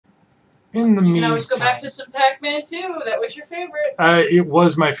In the You can meantime, always go back to some Pac-Man too. That was your favorite. It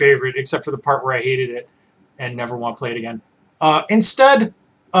was my favorite, except for the part where I hated it and never want to play it again. Instead,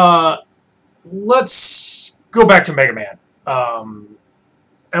 let's go back to Mega Man.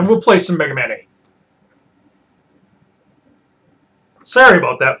 And we'll play some Mega Man 8. Sorry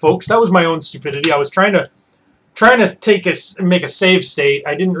about that, folks. That was my own stupidity. I was trying to make a save state.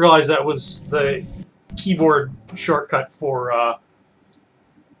 I didn't realize that was the keyboard shortcut for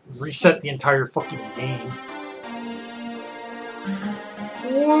reset the entire fucking game.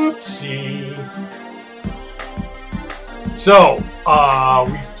 Whoopsie. So,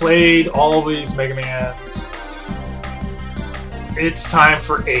 we've played all these Mega Mans. It's time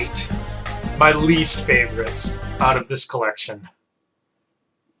for 8. My least favorite out of this collection.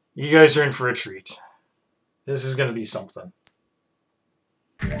 You guys are in for a treat. This is going to be something.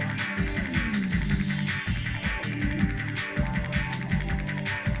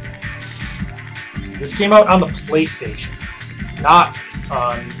 This came out on the PlayStation, not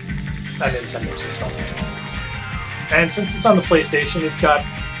on a Nintendo system. And since it's on the PlayStation, it's got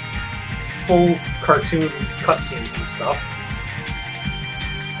full cartoon cutscenes and stuff.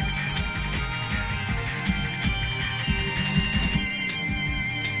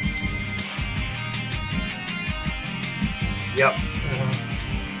 Yep.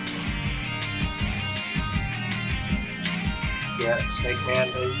 Yeah, Snake Man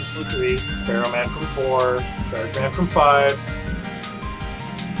is from 3, Pharaoh Man from 4, Charge Man from 5,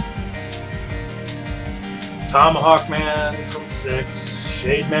 Tomahawk Man from 6,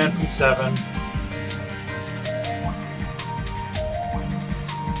 Shade Man from 7,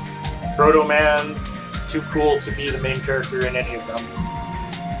 Proto Man, too cool to be the main character in any of them.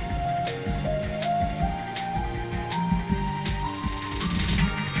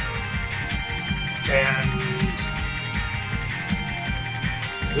 And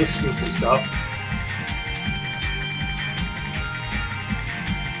this goofy stuff.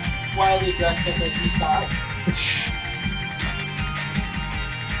 Wildly dressed up as the Stock.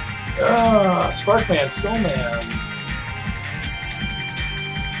 Sparkman, Skullman.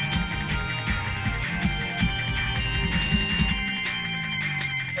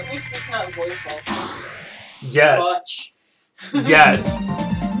 At least it's not voice acting. Yet. Much. Yet.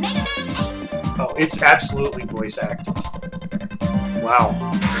 Oh, it's absolutely voice acted. Wow.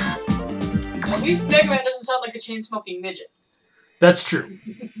 At least Mega Man doesn't sound like a chain-smoking midget. That's true.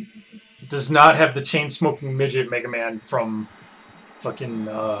 It does not have the chain-smoking midget Mega Man from fucking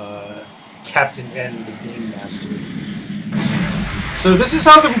Captain N, the Game Master. So this is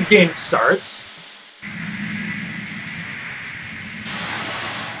how the game starts.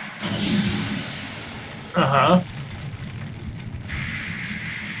 Uh-huh.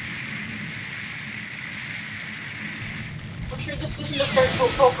 I'm sure this isn't a start to a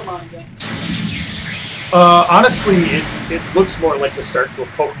Pokemon game. Honestly, it looks more like the start to a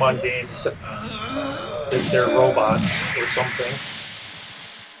Pokemon game, except they're robots or something.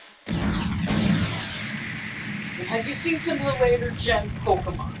 And have you seen some of the later gen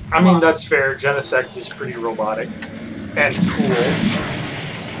Pokemon? I mean, that's fair. Genesect is pretty robotic and cool.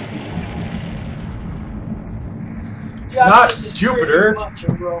 Not is Jupiter. pretty much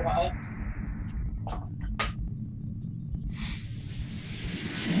a robot.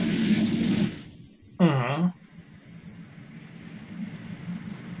 Mm-hmm.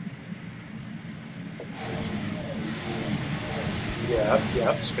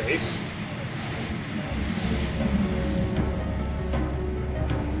 Yep, space.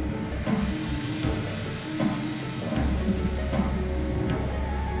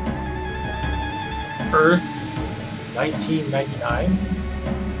 Earth, 1999.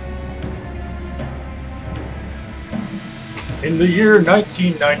 In the year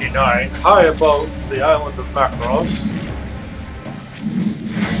 1999, high above the island of Macross,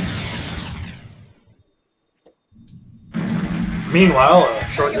 meanwhile, a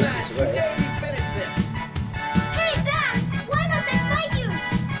short distance away. Hey, Zach! Why must I fight you?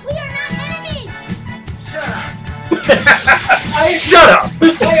 We are not enemies! Shut up! Shut up!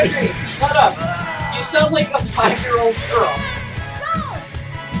 I agree. Shut up. You sound like a 5-year-old girl. No!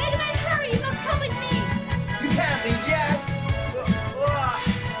 Mega Man, hurry! You must come with me! You can't leave yet!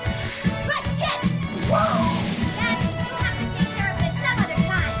 Rush jet! Whoa! Dad, you'll have to take care of this some other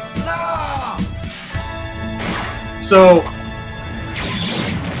time. No! So,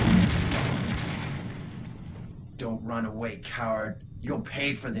 Don't run away, coward. You'll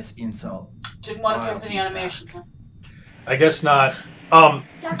pay for this insult. Didn't want to pay for the animation. I guess not. Dr.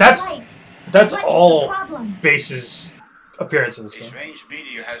 That's White, that's what is the all problem? bases appearance in this A game. strange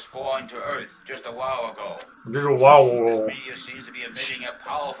meteor has fallen to Earth just a while ago. Just a wow. This meteor seems to be emitting a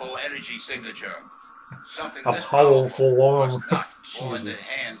powerful energy signature. Something A this powerful must one. not fall into the Jesus.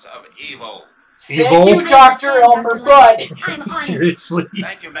 hands of evil. Thank you, Dr. Elmer Fudd. I'm on it. Seriously.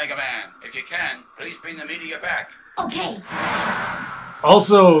 Thank you, Mega Man. If you can, please bring the meteor back. Okay.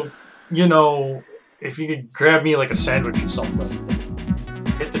 Also, you know, if you could grab me like a sandwich or something.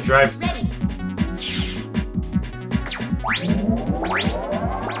 Hit the drive. Ready.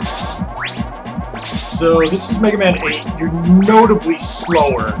 So this is Mega Man 8. You're notably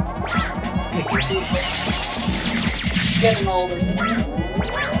slower. He's getting older.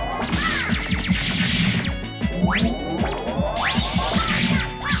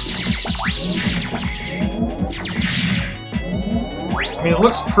 I mean, it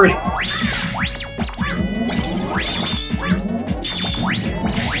looks pretty.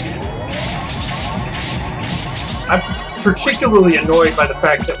 I'm particularly annoyed by the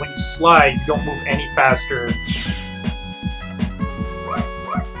fact that when you slide, you don't move any faster.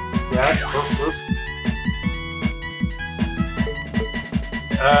 Yeah, roof, roof.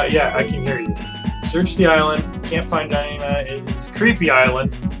 Yeah, I can hear you. Search the island. Can't find any. It's a creepy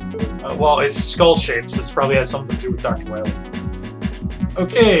island. Well, it's skull-shaped, so it probably has something to do with Dr. Wily.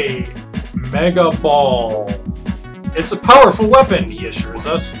 Okay, Mega Ball. It's a powerful weapon, he assures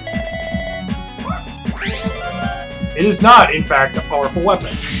us. It is not, in fact, a powerful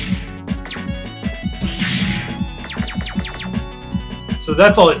weapon. So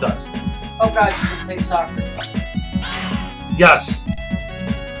that's all it does. Oh god, you can play soccer. Yes.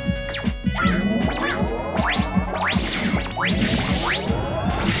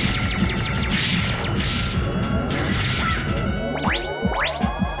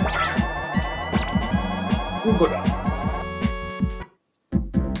 We'll go down.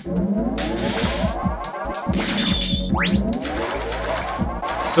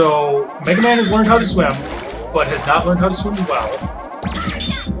 So, Mega Man has learned how to swim, but has not learned how to swim well.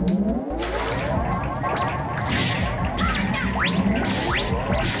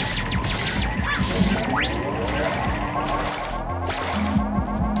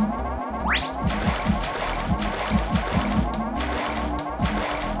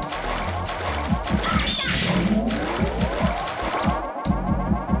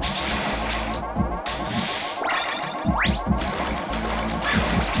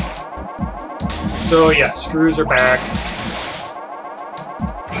 So yeah, screws are back.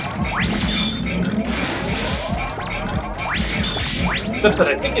 Except that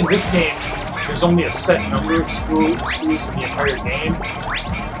I think in this game, there's only a set number of screws in the entire game.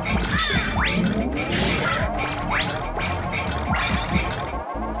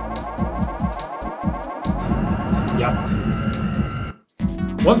 Yeah.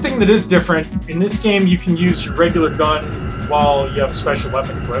 One thing that is different, in this game you can use your regular gun while you have a special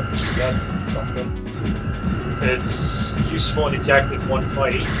weapon equipped, so that's something. It's useful in exactly one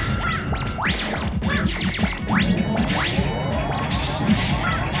fight.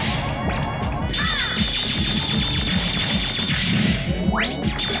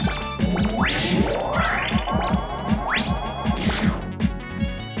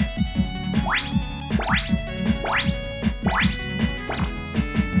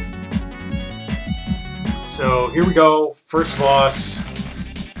 So here we go, first boss.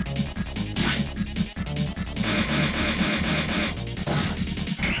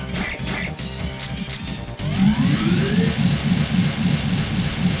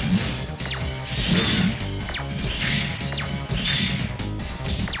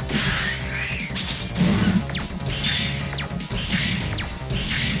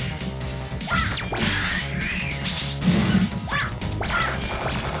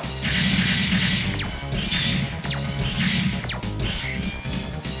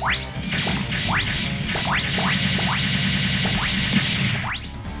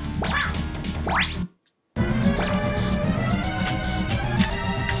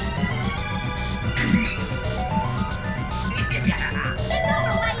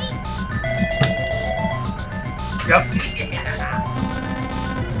 Yep.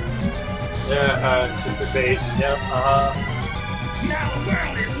 Yeah, secret base. Yep.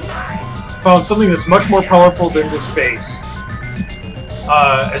 Found something that's much more powerful than this base.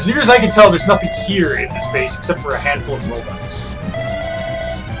 As near as I can tell, there's nothing here in this base except for a handful of robots.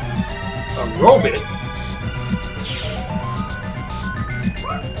 A robot?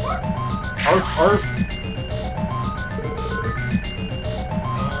 Arf, arf.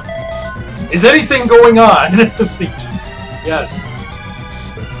 Is anything going on? Yes.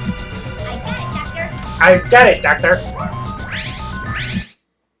 I got it, Doctor. I got it, Doctor.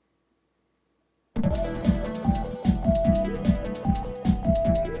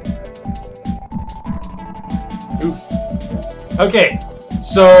 Okay,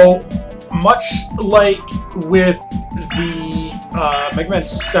 so much like with the Mega Man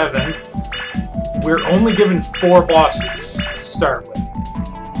 7, we're only given 4 bosses to start with.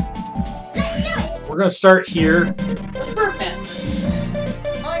 We're gonna start here. Birdman.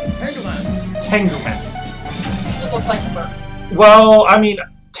 I'm Penguin. Tengu Man. You look like a bird. Well, I mean,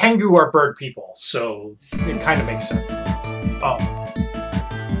 Tengu are bird people, so it kind of makes sense.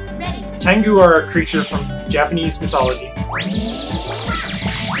 Ready. Tengu are a creature from Japanese mythology.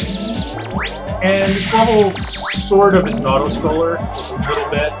 And this level sort of is an auto-scroller, a little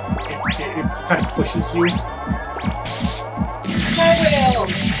bit. It kind of pushes you. Sky whales.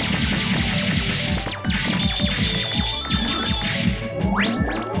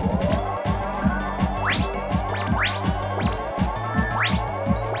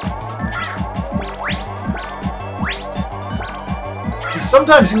 See,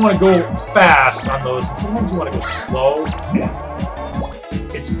 sometimes you want to go fast on those, and sometimes you want to go slow. And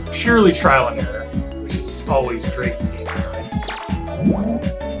it's purely trial and error, which is always great in game design.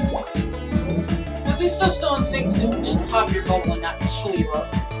 But these stone things do just pop your bubble and not kill you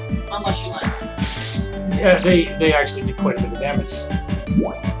up. Unless you land. Yeah, they actually do quite a bit of damage.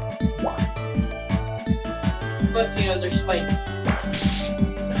 But, you know, they're spikes. You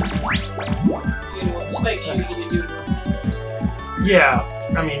know what spikes usually do. Yeah,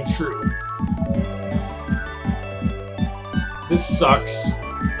 I mean, true. This sucks,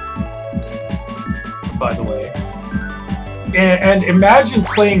 by the way. And imagine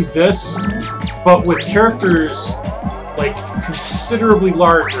playing this, but with characters, like, considerably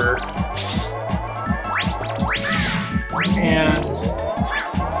larger. And...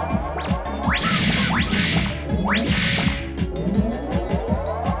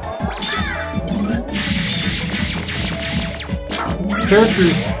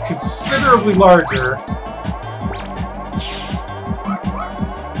 characters considerably larger.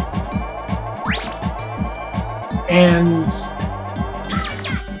 And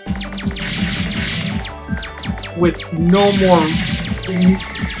with no more,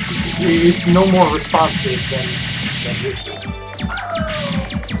 it's no more responsive than this is.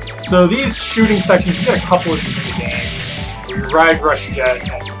 So these shooting sections, you get a couple of these in the game, where you ride Rush Jet,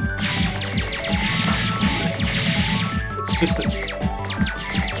 and it's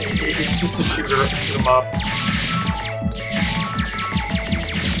just a shoot 'em up.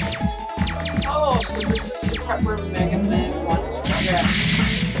 Oh, so this is the part where Mega Man 1 is projects.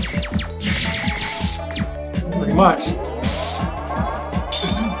 Pretty much.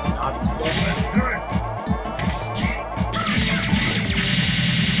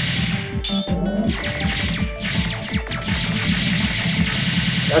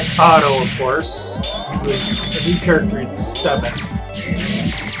 That's Otto, of course. He was a new character in 7.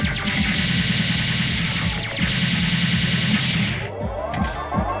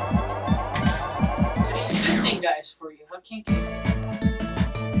 And he's fisting guys for you. How kinky.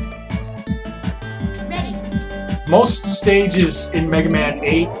 Ready. Most stages in Mega Man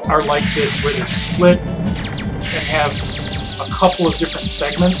 8 are like this, where they're split and have a couple of different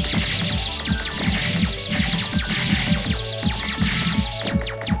segments.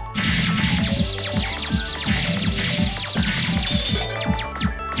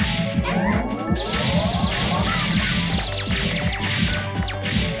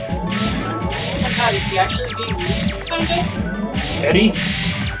 Is he actually being used kind of? Eddie?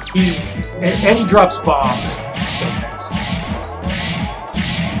 Eddie drops bombs in segments. And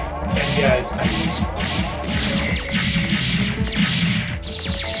yeah, it's kind of useful.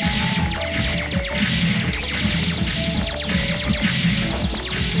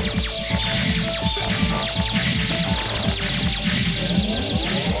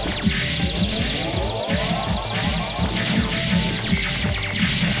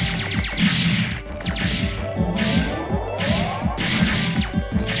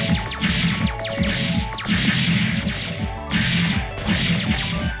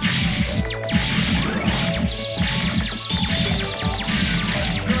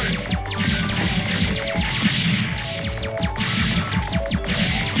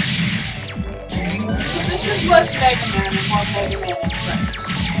 Less Mega Man and more Mega Man and friends.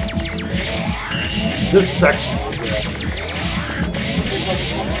 This section is There's other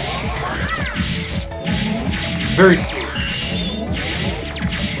sections. very few.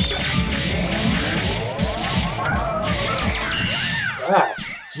 Ah,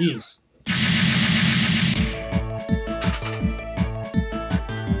 jeez.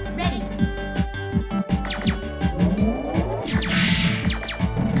 Ready.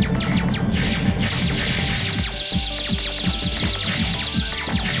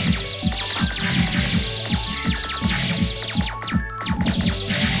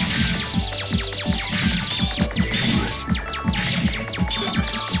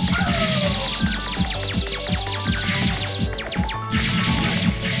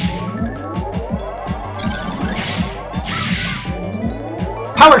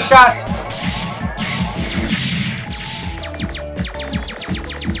 Power shot!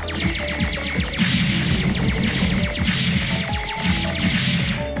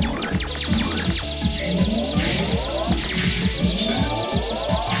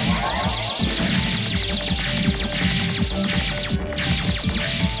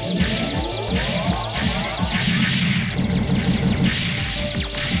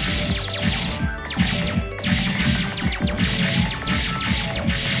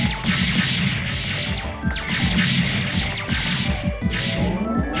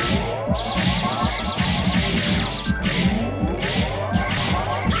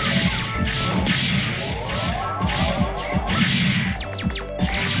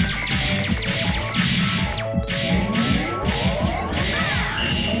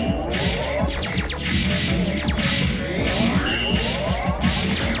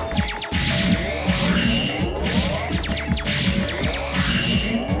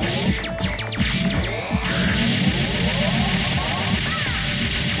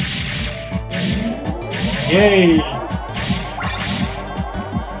 Yay!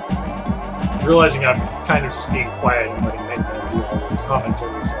 Realizing I'm kind of just being quiet and letting Mega Man do all the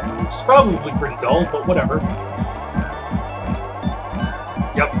commentary for me, which is probably pretty dull, but whatever.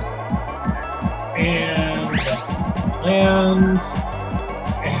 Yep. And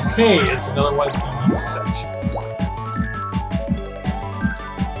hey, it's another one of these sections.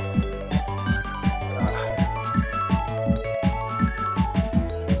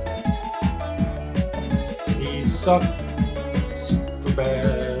 These suck super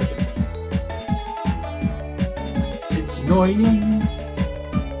bad. It's annoying.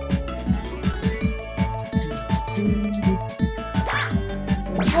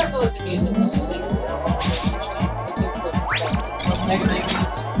 You have to let the music sing because it's the best of Mega Man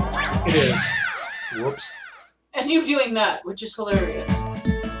games. It is. Whoops. And you doing that, which is hilarious.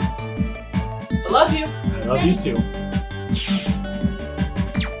 I love you. I love you too.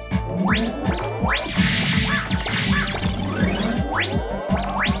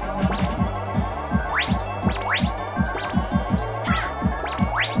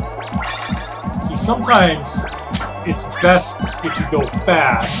 See, sometimes it's best if you go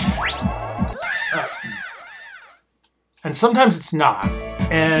fast. And sometimes it's not.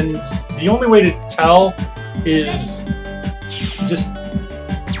 And the only way to tell is just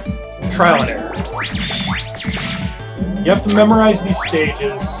trial and error. You have to memorize these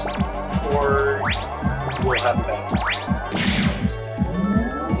stages, or you will have a bad time.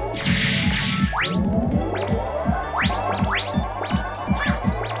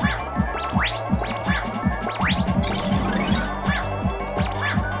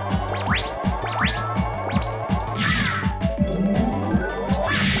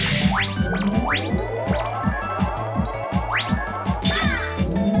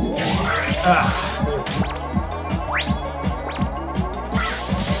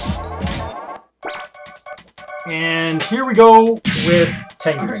 And here we go with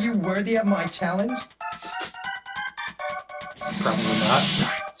Tengu. Are you worthy of my challenge? Probably not.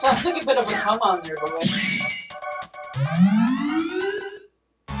 Sounds like a bit of a come on there, boy.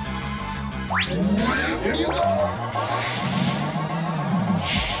 Here you go.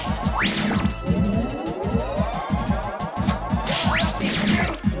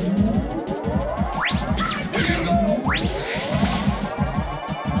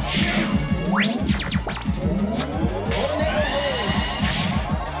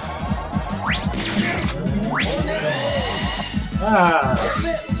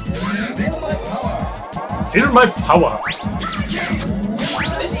 Feel my power.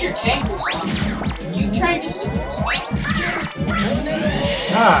 Mr. Tankerson, you trying to seduce me?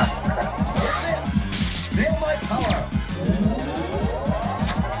 Crap. Feel my power.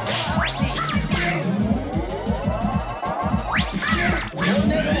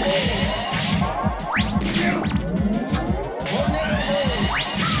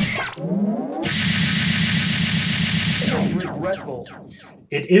 Regretful.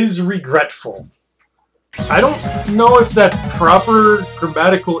 It is regretful. I don't know if that's proper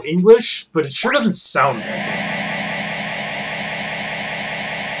grammatical English, but it sure doesn't sound like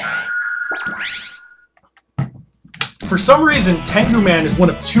it. For some reason, Tengu Man is one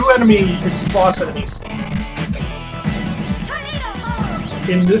of two boss enemies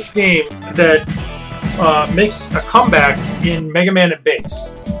in this game that makes a comeback in Mega Man and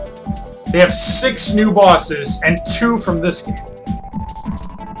Base. They have 6 new bosses and 2 from this game.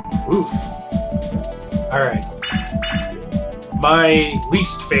 Oof. Alright. My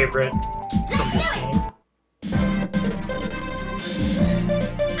least favorite from this game.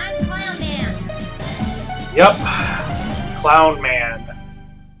 I'm Clown Man. Yep. Clown Man.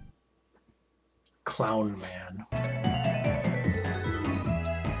 Clown Man.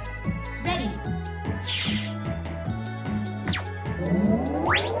 Ready.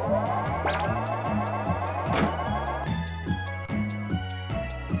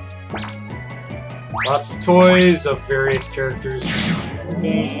 Lots of toys of various characters from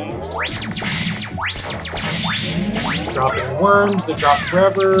games. Dropping worms that drop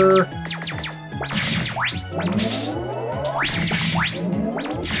forever.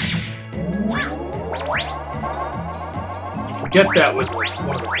 You can get that with like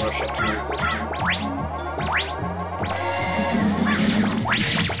one of the brush upgrades.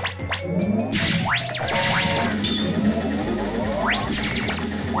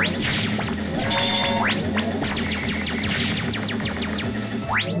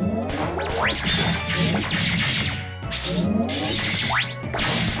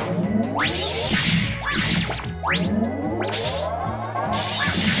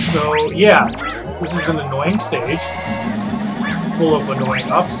 So, yeah, this is an annoying stage, full of annoying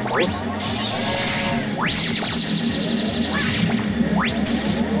obstacles.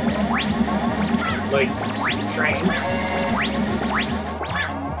 Like these stupid trains.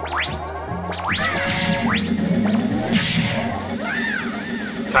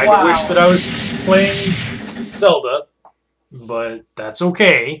 Kinda wish that I was playing Zelda, but that's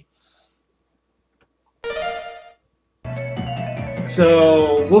okay.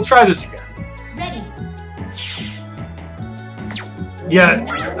 So, we'll try this again. Ready. Yeah,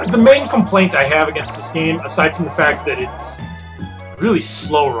 the main complaint I have against this game, aside from the fact that it's really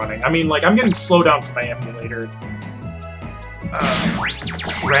slow running, I mean, like, I'm getting slowdown from my emulator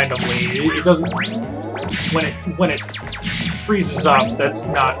randomly. It doesn't... When it freezes up, that's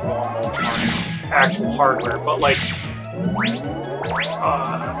not normal on actual hardware, but, like...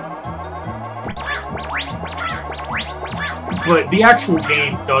 but the actual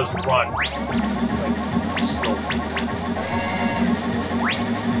game does run like, slow.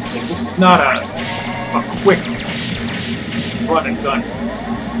 Like, this is not a quick run and gun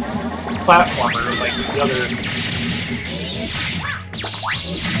platformer like the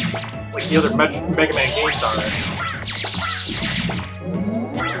other Mega Man games are.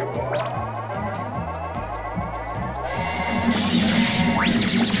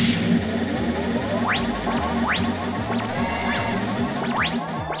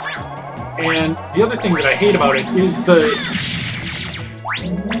 And the other thing that I hate about it is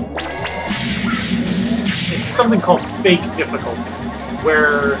it's something called fake difficulty,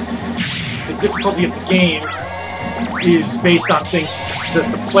 where the difficulty of the game is based on things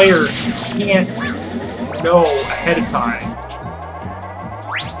that the player can't know ahead of time.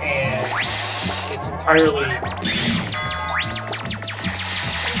 And it's entirely...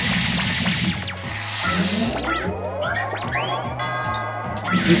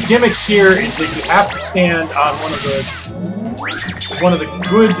 The gimmick here is that you have to stand on one of the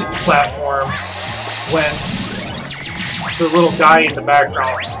good platforms when the little guy in the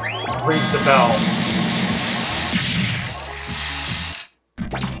background rings the bell.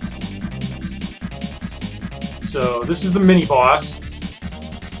 So this is the mini boss,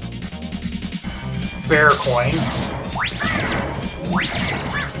 Bear Coin.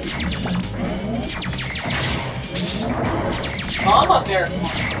 Mama Bear.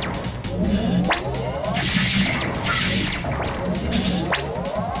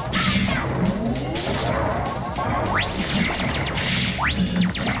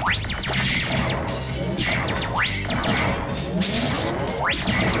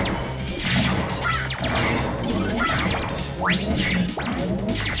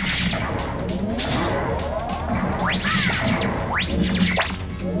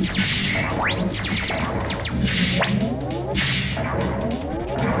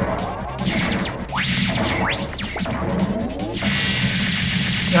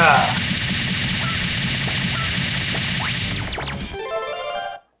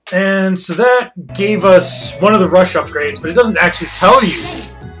 And so that gave us one of the rush upgrades, but it doesn't actually tell you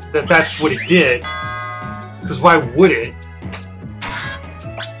that that's what it did, because why would it?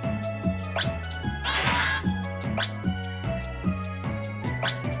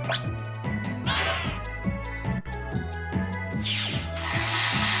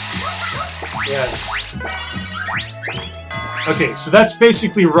 Yeah. Okay, so that's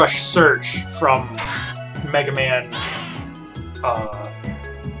basically Rush Search from Mega Man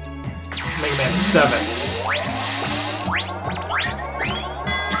 7.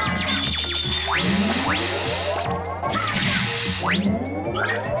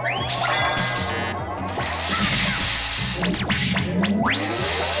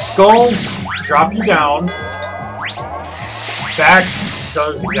 Skulls drop you down. Back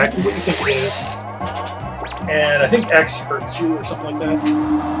does exactly what you think it is. And I think X hurts you or something like that.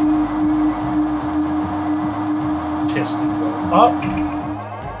 Piston go up.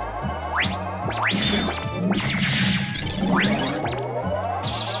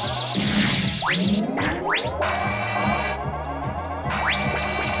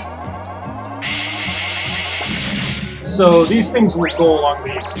 So these things will go along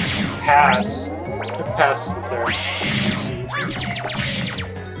these paths, the paths that they're, you can see.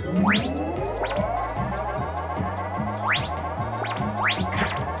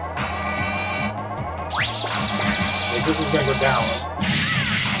 Like this is going to go down.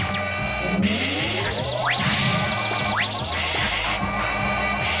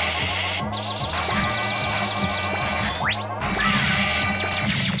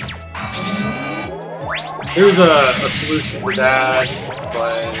 There's a solution to that,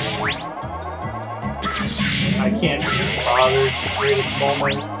 but I can't be bothered right at the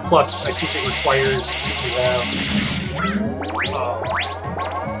moment. Plus, I think it requires that you have.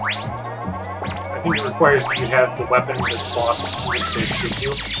 I think it requires that you have the weapon that the boss for this stage gives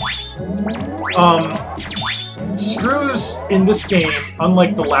you. Screws in this game,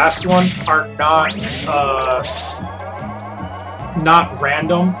 unlike the last one, are not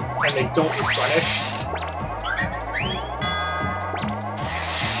random, and they don't replenish.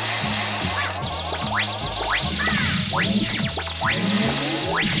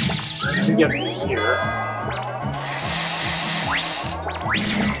 I think you have to be here.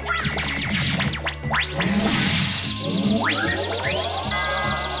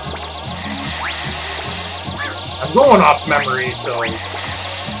 I'm going off memory, so you know.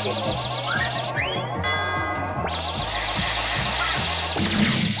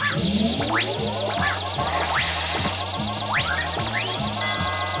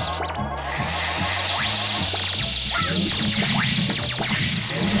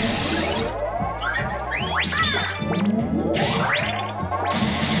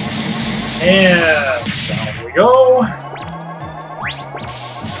 And down we go.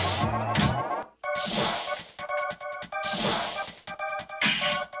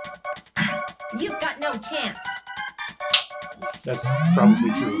 You've got no chance. That's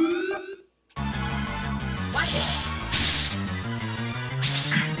probably true. Watch it.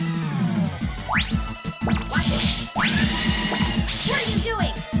 Watch it. What are you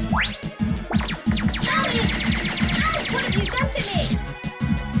doing? Ellie! Ouch! What have you done to me?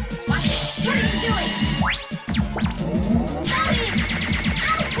 Watch it. What are you doing? Ellie!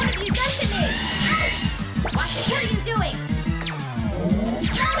 Ouch! What have you done to me? Ouch! Watch it. What are you doing?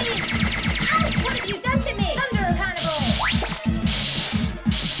 Ellie! Ouch! What have you done to me? Thunder Carnival!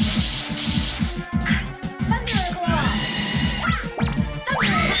 Thunder Claw!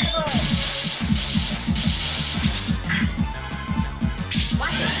 Thunder Carnival!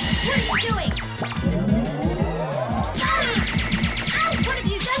 Watch it. What are you doing? Ellie! Ouch! What have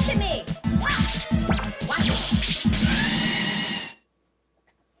you done to me? Watch it.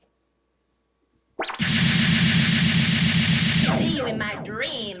 See you in my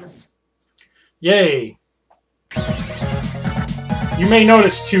dreams. Yay! You may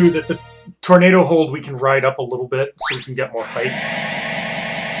notice too that the tornado hold we can ride up a little bit so we can get more height.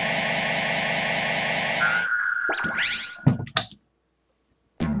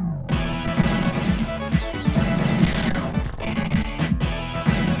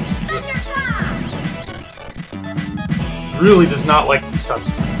 Really does not like these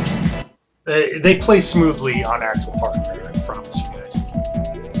cutscenes. They play smoothly on actual hardware, I promise you guys.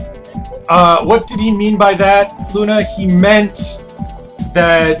 What did he mean by that, Luna? He meant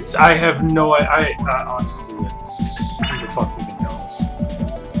that I have no... honestly, it's... who the fuck even knows?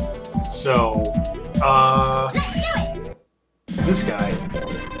 So, this guy.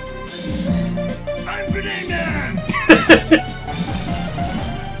 I'm Grenade Man!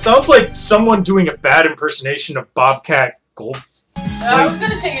 Sounds like someone doing a bad impersonation of Bobcat Gold. I was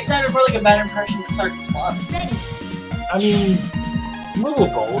gonna say you sounded more like a bad impression of Sergeant Slot. Ready. I mean, a little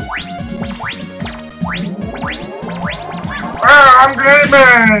of both. Ah, I'm Grenade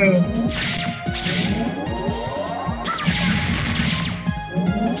Man!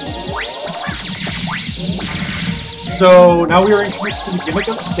 So, now we are introduced to the gimmick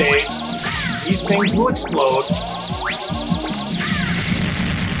of the stage. These things will explode.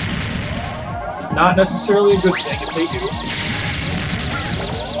 Not necessarily a good thing if they do.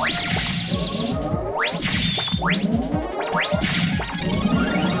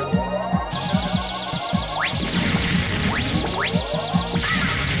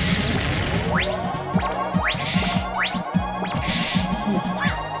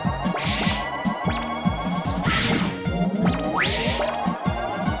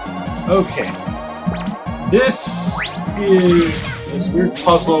 Okay. This is this weird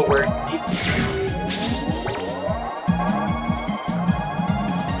puzzle where you need to...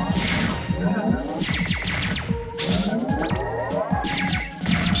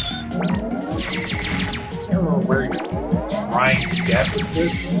 I can't remember where you're trying to get with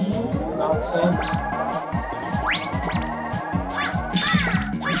this nonsense.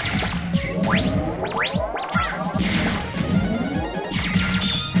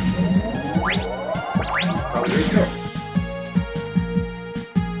 Probably right there.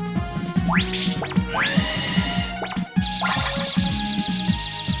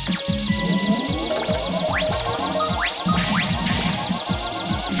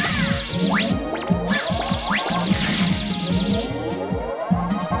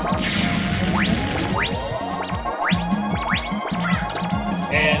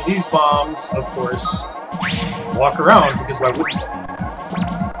 And these bombs, of course, walk around, because why wouldn't they?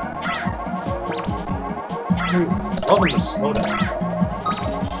 Loving the slowdown.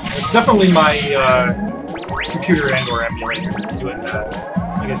 It's definitely my computer and/or emulator that's doing that.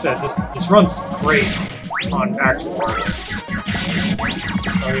 Like I said, this runs great on actual hardware.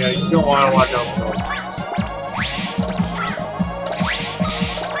 Oh yeah, you don't want to watch out for those things.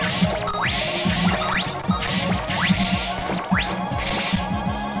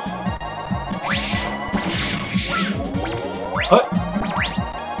 What?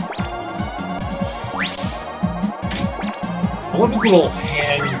 I love his little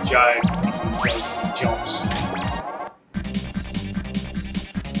hand jive thing he does when he jumps.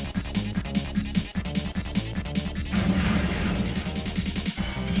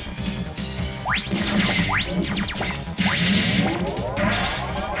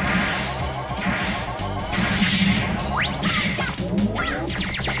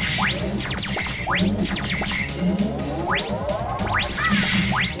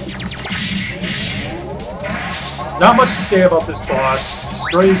 Not much to say about this boss.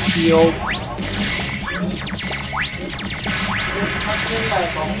 Destroy his shield.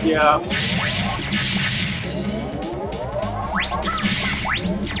 Yeah.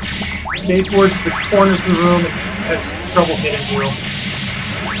 Stay towards the corners of the room. It has trouble hitting you.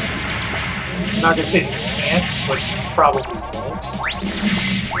 I'm not gonna say you can't, but you probably won't.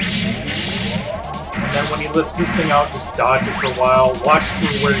 And then when he lets this thing out, just dodge it for a while. Watch for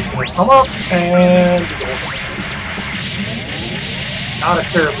where he's gonna come up and go. Not a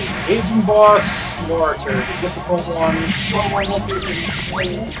terribly engaging boss, nor a terribly difficult one.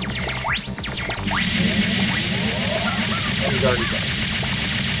 He's already done.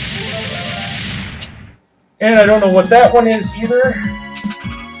 And I don't know what that one is either.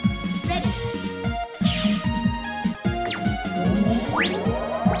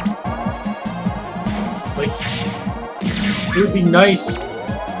 Like, it would be nice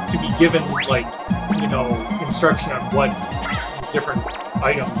to be given, like, you know, instruction on what different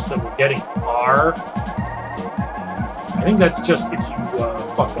items that we're getting are. I think that's just if you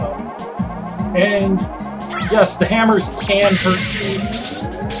fuck up. And yes, the hammers can hurt you.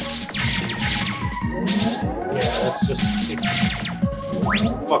 Yeah, that's just if you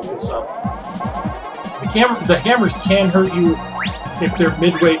fuck this up. The hammers can hurt you if they're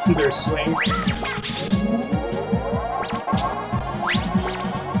midway through their swing.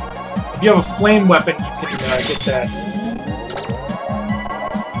 If you have a flame weapon, you can get that.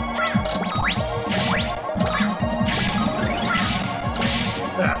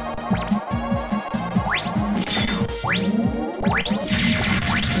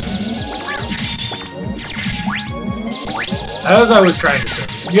 As I was trying to say,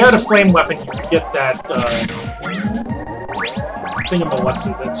 if you had a flame weapon, you could get that thingamawhat's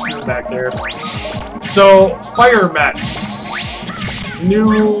that screw back there. So, fire mets.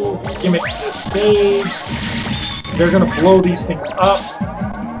 New gimmick to this stage. They're gonna blow these things up.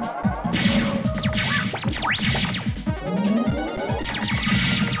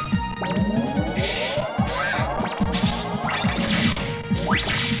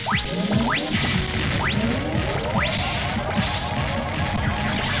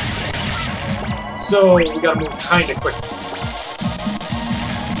 So we gotta move kinda quick.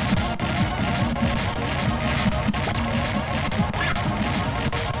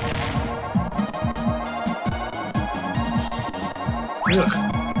 Ugh.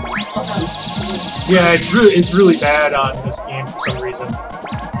 Yeah, it's really bad on this game for some reason.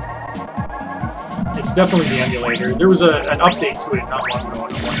 It's definitely the emulator. There was an update to it not long ago,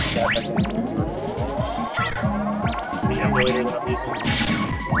 and I wonder if that has anything to do with it. To the emulator that I'm using.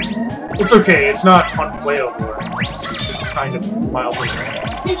 It's okay, it's not unplayable. It's just kind of mildly.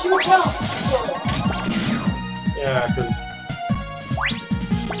 Gives you a challenge. Yeah, because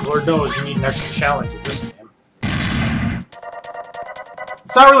Lord knows you need an extra challenge in this game.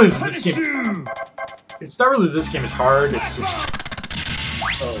 It's not really that this game. It's not really that this game is hard. It's just.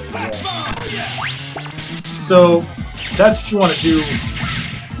 Oh yeah. So that's what you want to do.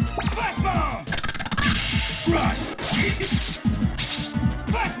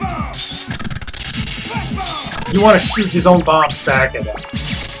 You want to shoot his own bombs back at him.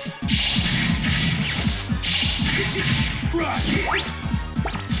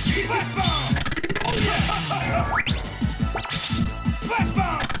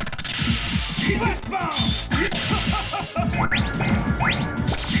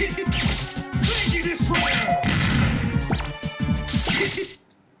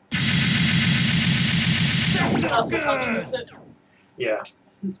 Also punch you with it. Yeah.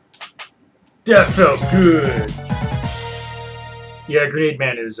 That felt good. Yeah, Grenade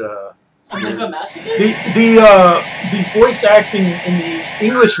Man is A bit of a masochist? the voice acting in the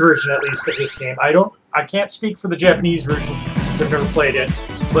English version, at least, of this game. I can't speak for the Japanese version because I've never played it,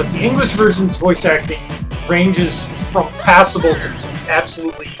 but the English version's voice acting ranges from passable to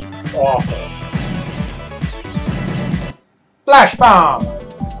absolutely awful. Flash bomb.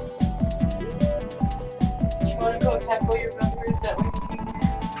 You want to go tackle your members that way?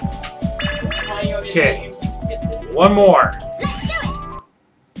 Okay. One more.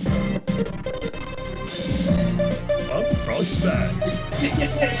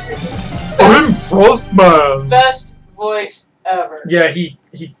 I'm Frostman. Best voice ever. Yeah, he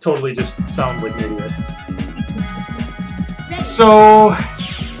totally just sounds like an idiot. So,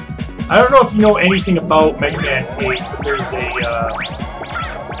 I don't know if you know anything about Mega Man 8, but there's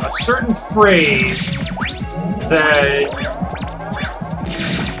a certain phrase that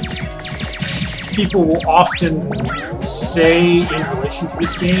people will often say in relation to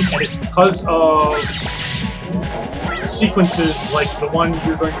this game, and it's because of sequences like the one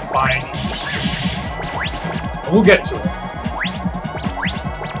you're going to find in this stage. And we'll get to it.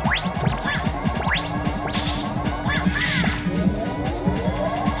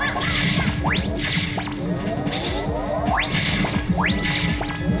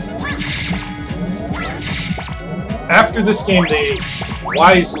 After this game, they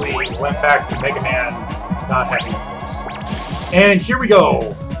wisely went back to Mega Man not having a voice. And here we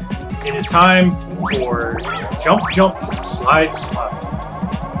go. It is time for Jump, Jump, Slide, Slide.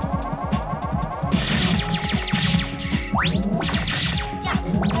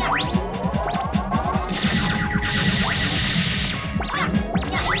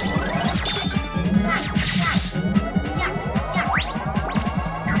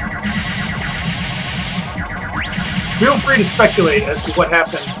 Feel free to speculate as to what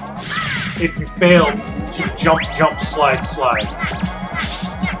happens if you fail to jump, jump, slide, slide.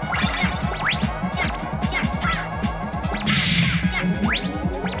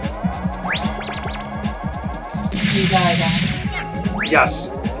 You die.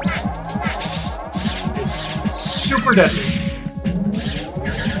 Yes. It's super deadly.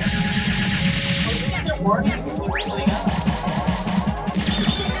 Is it working? What's going on?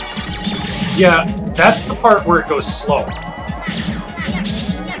 Yeah, that's the part where it goes slow.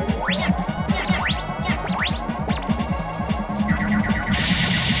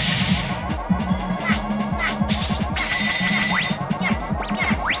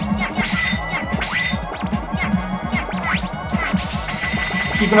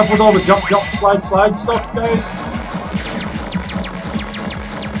 Keeping up with all the jump, jump, slide, slide stuff, guys?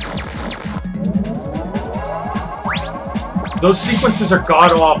 Those sequences are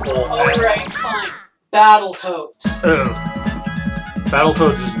god-awful. Alright, fine. Battletoads.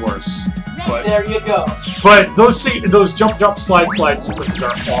 Battletoads is worse. But, There you go. but those jump, jump, slide, slide sequences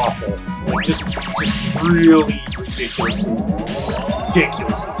are awful. Like, just really ridiculously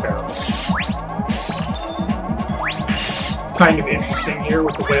terrible. Kind of interesting here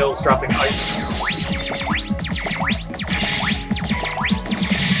with the whales dropping ice.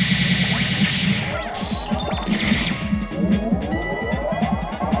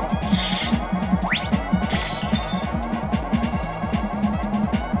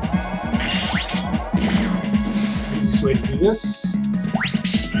 Easiest way to do this.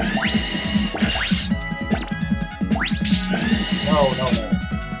 No.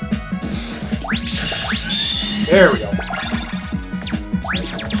 There we go.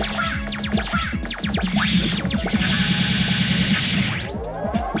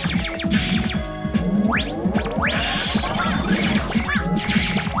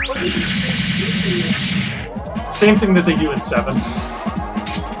 Same thing that they do in 7.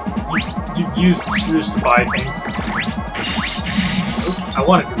 You use the screws to buy things. I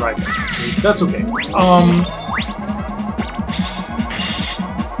wanted to ride that, actually. That's okay.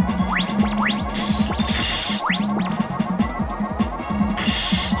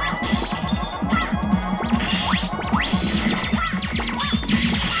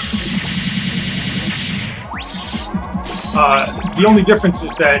 The only difference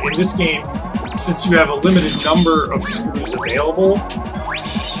is that in this game, since you have a limited number of screws available,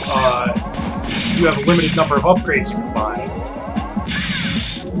 you have a limited number of upgrades you can buy.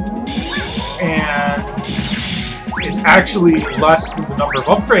 And it's actually less than the number of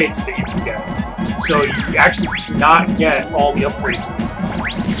upgrades that you can get. So you actually cannot get all the upgrades in this game.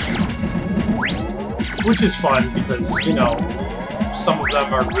 Which is fun because, you know, some of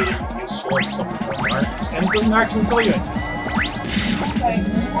them are really useful and some of them aren't. And it doesn't actually tell you anything. Okay,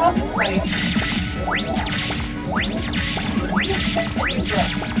 swap fight. Just fix the intro.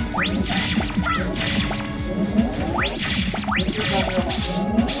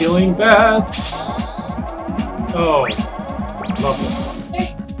 Killing bats! Oh, lovely.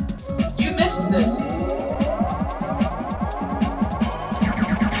 Hey, you missed this.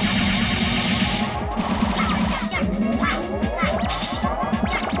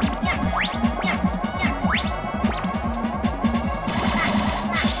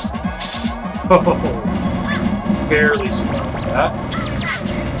 Oh, barely survived that.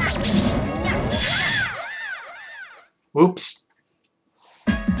 Whoops.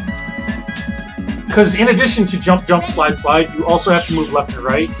 Because in addition to jump, jump, slide, slide, you also have to move left and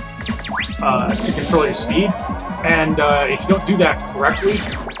right to control your speed. And if you don't do that correctly,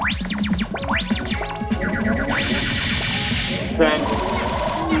 then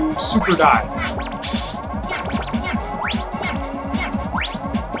you super die.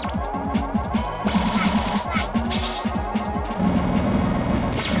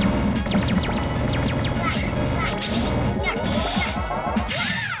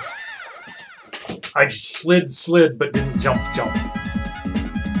 I just slid, but didn't jump.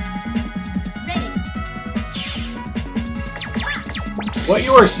 What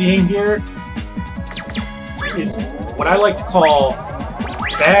you are seeing here is what I like to call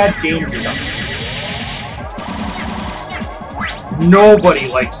bad game design. Nobody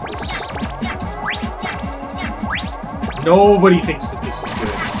likes this. Nobody thinks that this is good.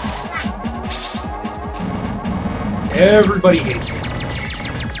 Everybody hates it.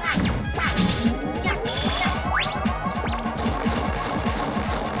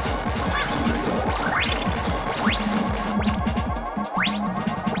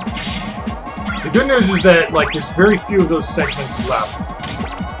 The good news is that, like, there's very few of those segments left.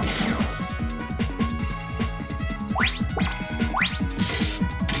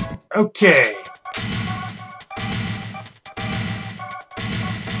 Okay.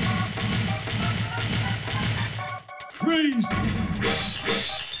 Freeze!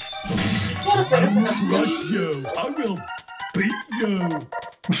 It's not a better than a Crush you! I will beat you!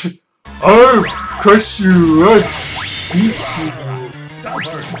 I'll crush you! I'll beat you! That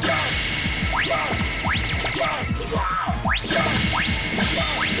hurt!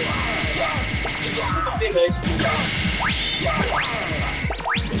 a big ice cream.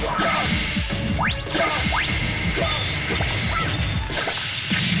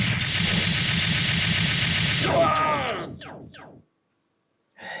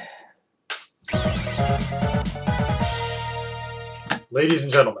 Ladies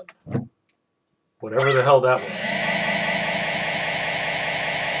and gentlemen, whatever the hell that was.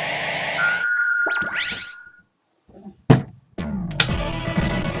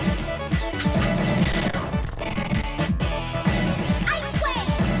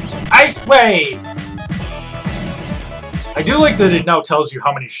 Ice Wave! I do like that it now tells you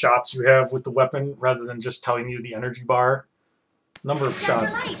how many shots you have with the weapon, rather than just telling you the energy bar. Number of shots.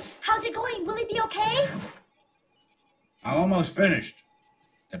 Dr. Light, how's it going? Will he be okay? I'm almost finished.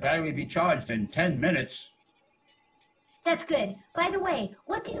 The battery will be charged in 10 minutes. That's good. By the way,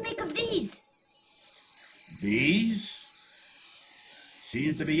 what do you make of these? These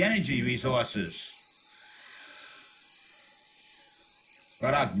seem to be energy resources.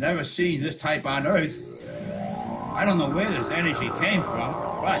 But I've never seen this type on Earth. I don't know where this energy came from,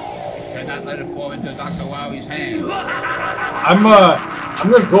 but cannot let it fall into Dr. Huwwy's hands. I'm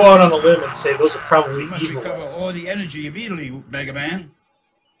gonna go out on a limb and say those are probably We must evil. recover all the energy immediately, Mega Man.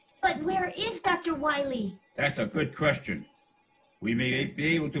 But where is Dr. Wily? That's a good question. We may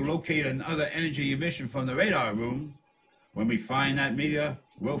be able to locate another energy emission from the radar room. When we find that meteor,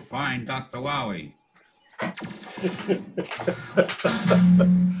 we'll find Dr. Huwwy.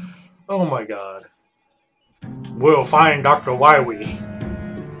 Oh my god. We'll find Dr. Wiwy.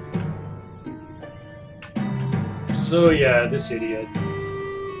 So yeah, this idiot.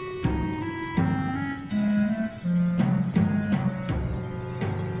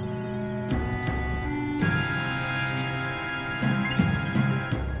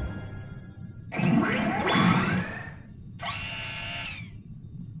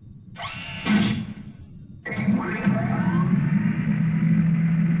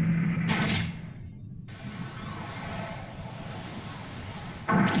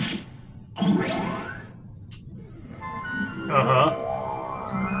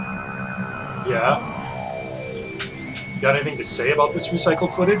 Got anything to say about this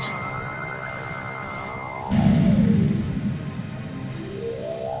recycled footage?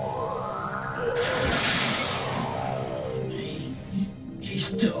 He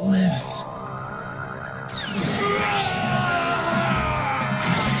still lives.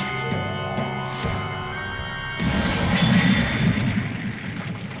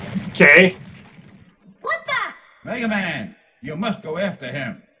 Okay. What the? Mega Man, you must go after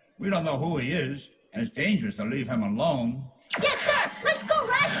him. We don't know who he is, and it's dangerous to leave him alone. Yes, sir! Let's go,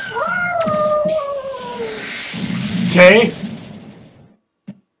 Rush! Okay.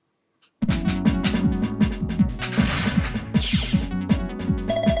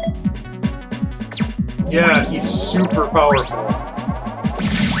 Yeah, he's super powerful.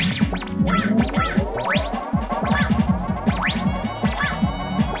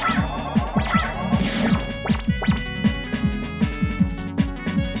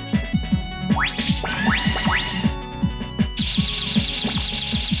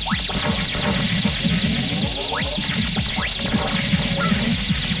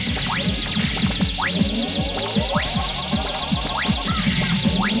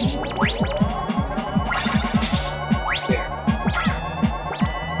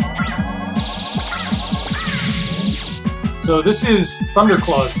 So this is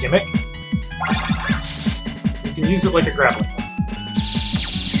Thunderclaw's gimmick. You can use it like a grappling hook.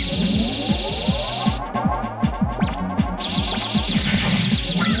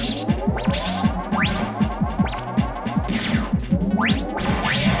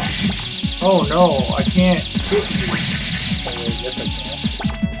 Oh no, I can't hit you. Oh, yes I can.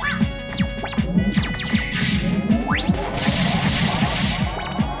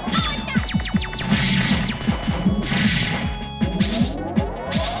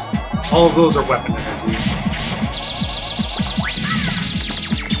 All of those are weapon energy.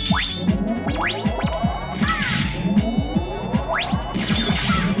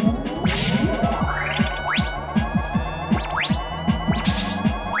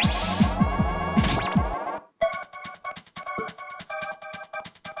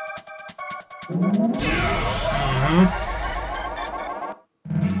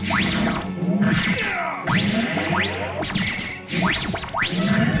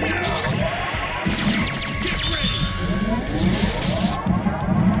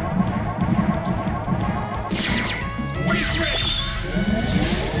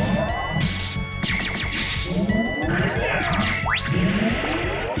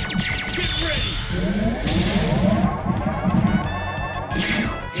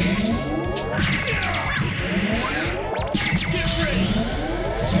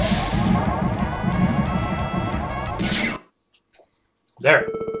 There.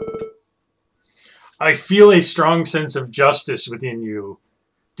 I feel a strong sense of justice within you.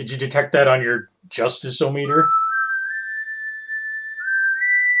 Did you detect that on your justice-o-meter?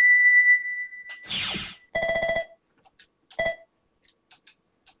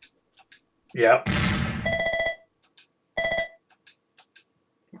 Yep.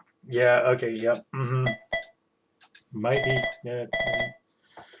 Yeah, okay, yep. Mm-hmm. Might be. Yeah.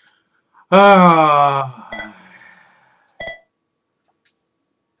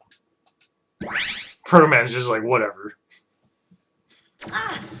 Proto Man's just like, whatever.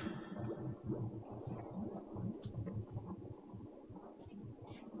 Ah.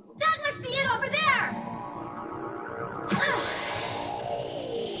 That must be it over there!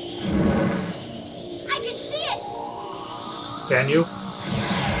 I can see it! Can you?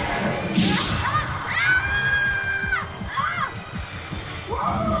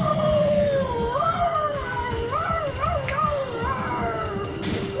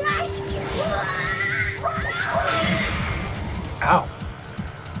 Ow.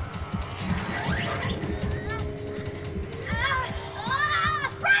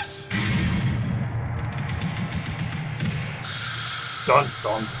 Rush! Dun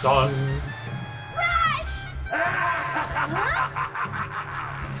dun dun. Rush!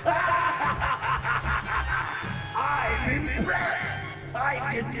 I'm impressed.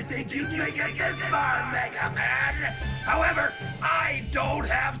 I didn't think you'd make it this far, Mega Man. However, I don't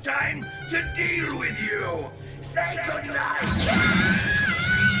have time to deal with you. Say goodnight.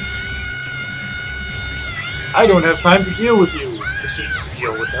 I don't have time to deal with you. Proceeds to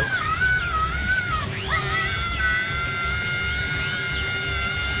deal with him.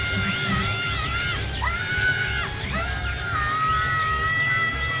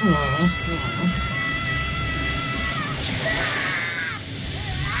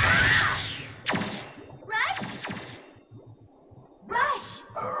 Rush? Rush!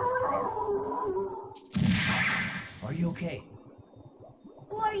 Are you okay?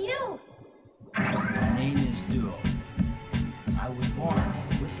 Who are you? My name is Duo.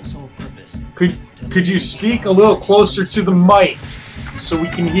 Could you speak a little closer to the mic so we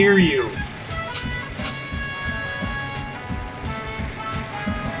can hear you?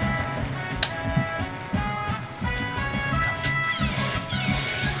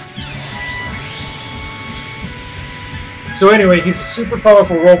 So anyway, he's a super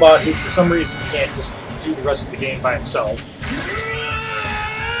powerful robot who for some reason can't just do the rest of the game by himself.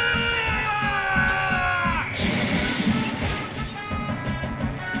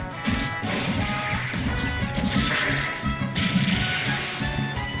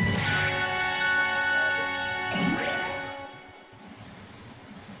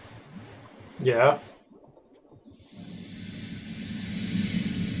 Yeah.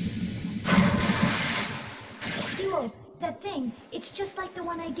 Duo, that thing, it's just like the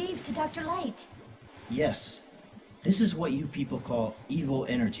one I gave to Dr. Light. Yes. This is what you people call evil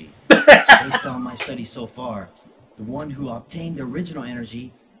energy. Based on my study so far, the one who obtained the original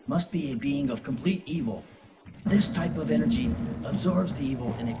energy must be a being of complete evil. This type of energy absorbs the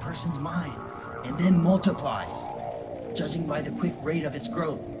evil in a person's mind and then multiplies. Judging by the quick rate of its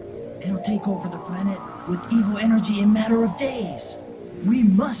growth, it'll take over the planet with evil energy in a matter of days. We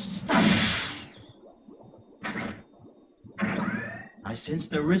must stop it. I sense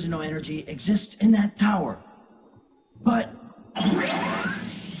the original energy exists in that tower. But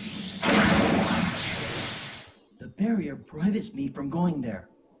the barrier prohibits me from going there.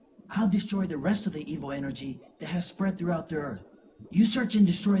 I'll destroy the rest of the evil energy that has spread throughout the Earth. You search and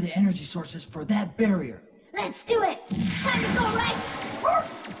destroy the energy sources for that barrier. Let's do it! Time to go, right?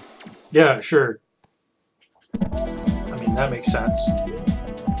 Yeah, sure. I mean, that makes sense.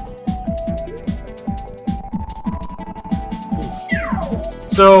 Oof.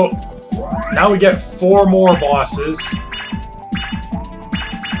 So, now we get 4 more bosses.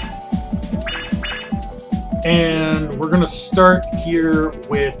 And we're gonna start here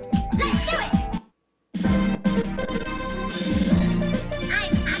with Let's do it!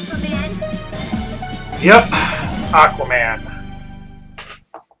 I'm Aquaman. Yep, Aquaman.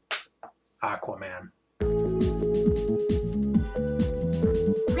 Aquaman.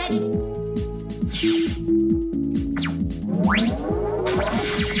 Ready?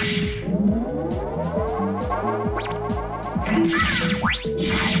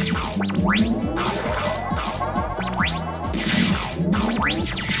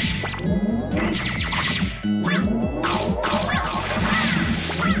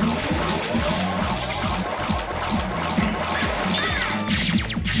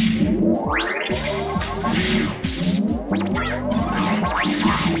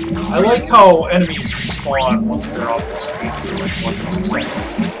 I like how enemies respawn once they're off the screen for like 1 to 2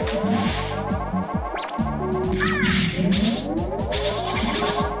 seconds.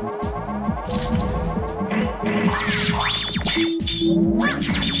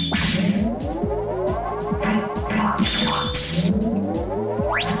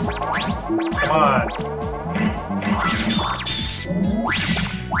 Come on.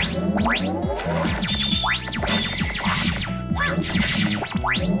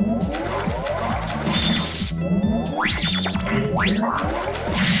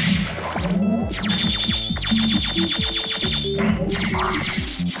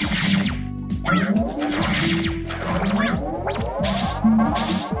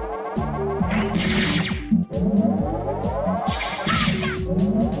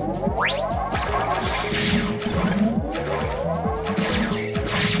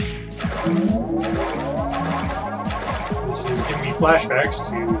 This is giving me flashbacks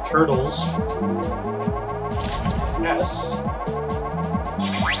to Turtles. Yes.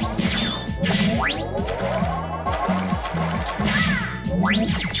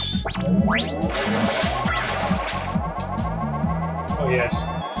 Oh yeah, just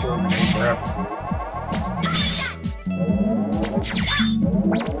throw a grenade wherever.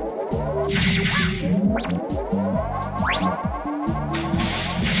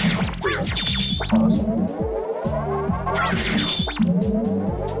 Awesome.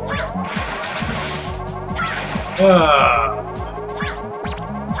 I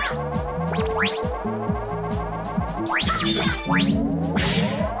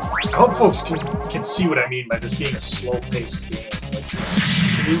hope folks can see what I mean by this being a slow-paced game. Like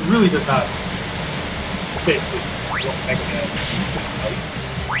it really does not fit with what Mega Man is usually like.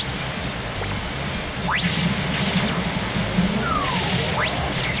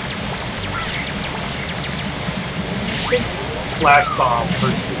 I think Flash Bomb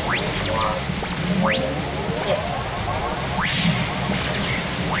hurts this thing a lot. Yeah, for sure.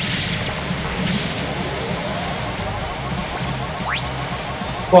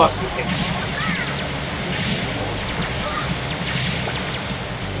 This boss is a pain in the ass.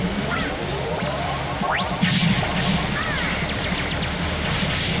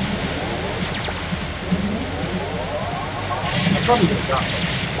 probably would have got it.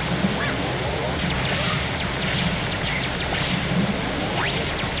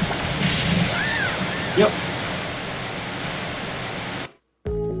 Yep.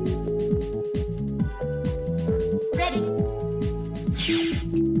 Ready.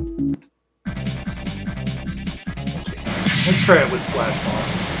 Let's try it with flash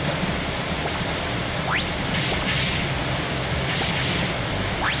bomb.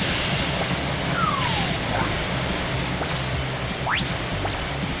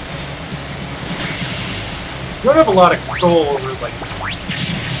 You don't have a lot of control over like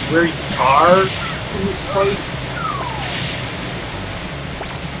where you are in this fight.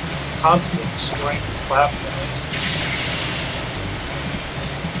 It's just constantly destroying these platforms.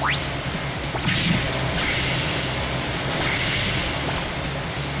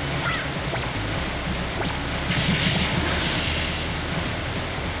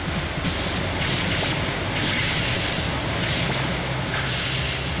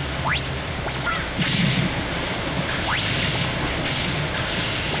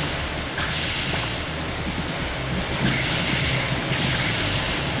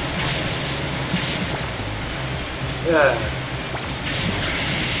 Yeah.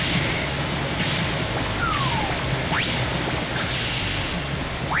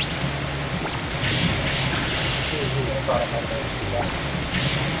 Let's see if I thought I might have actually got it.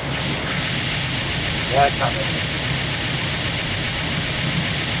 That time I did.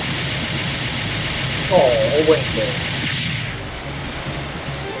 Oh, wait there.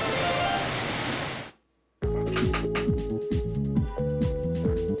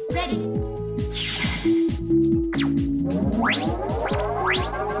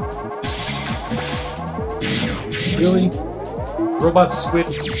 Really? Robot squid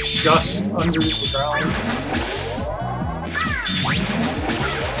just under the ground?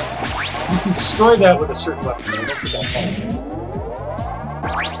 You can destroy that with a certain weapon, but I don't think I'll fall.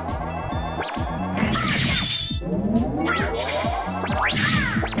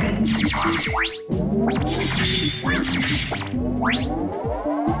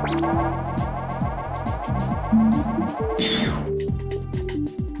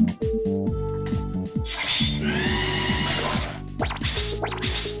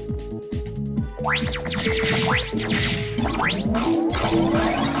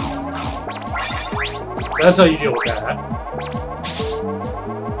 So that's how you deal with that.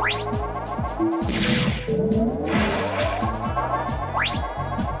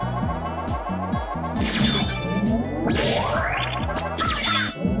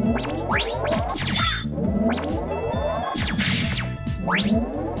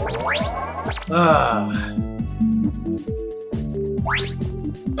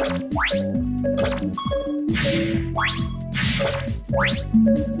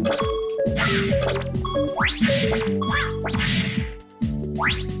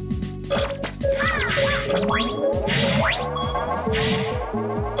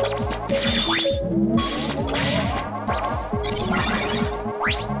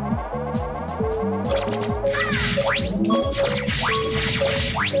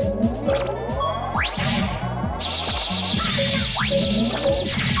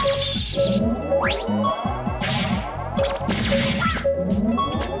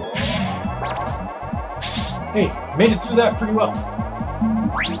 Hey, made it through that pretty well.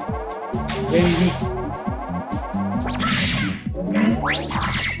 Yay,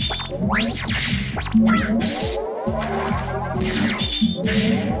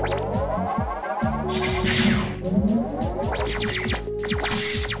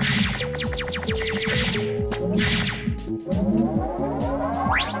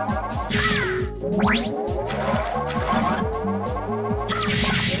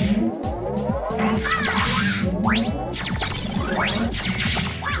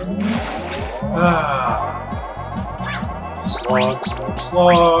 Slog, slog,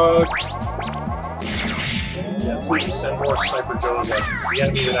 slog. Yeah, please send more Sniper Joes after the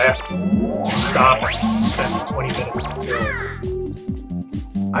enemy that I have to stop and spend 20 minutes to kill.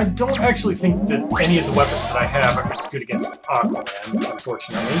 I don't actually think that any of the weapons that I have are as good against Aquaman,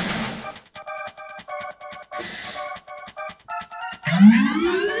 unfortunately.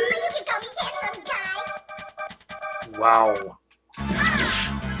 You can call me handsome guy. Wow.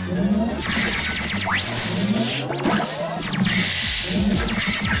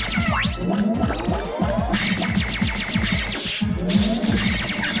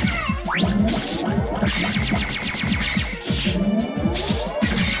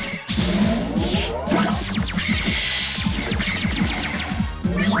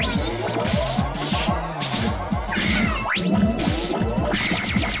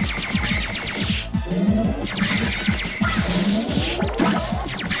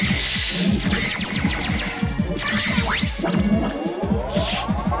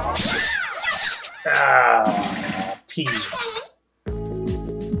 Ah, peas.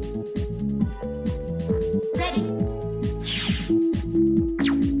 Ready.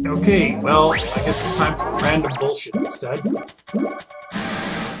 Okay, well, I guess it's time for random bullshit instead. You can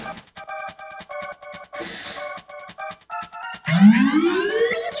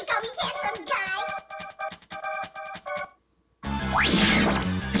call me handsome guy.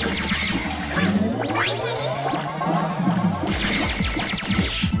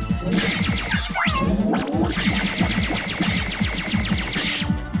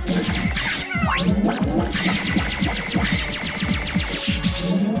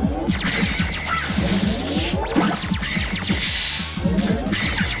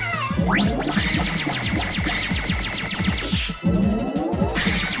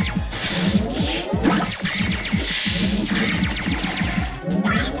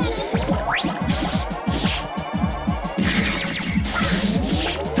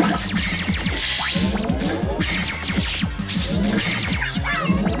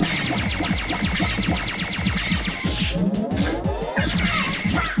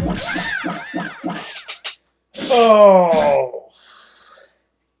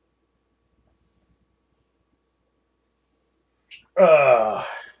 Oh.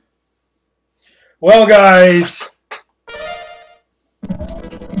 Well, guys,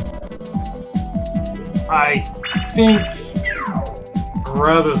 I think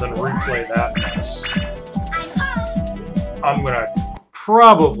rather than replay that mess, I'm gonna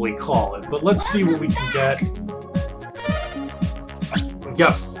probably call it. But let's see what we can get. We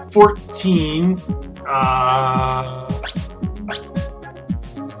got 14.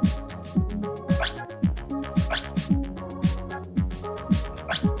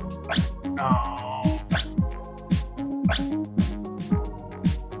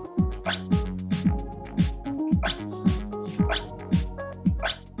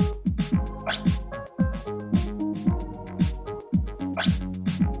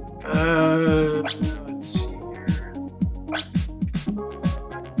 Let's see here.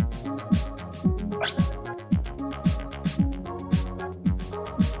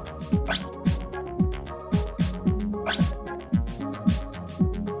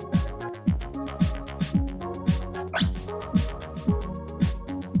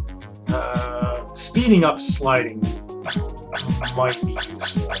 Speeding up sliding might be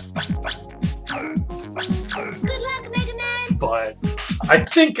useful. Good luck, Mega Man. But I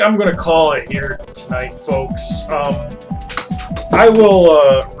think I'm gonna call it here tonight, folks. I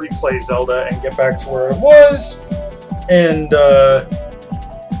will replay Zelda and get back to where it was, and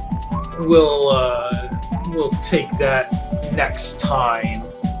we'll take that next time.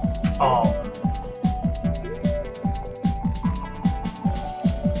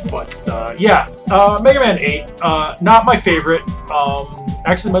 But yeah, Mega Man 8, not my favorite.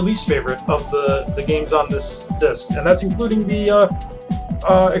 Actually, my least favorite of the games on this disc, and that's including the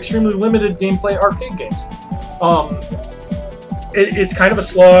extremely limited gameplay arcade games. It's kind of a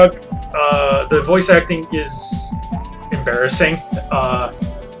slog. The voice acting is embarrassing.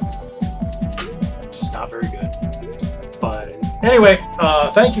 It's just not very good. But anyway,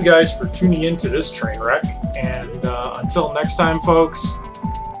 thank you guys for tuning in to this train wreck, and until next time, folks,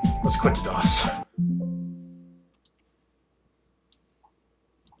 let's quit to DOS.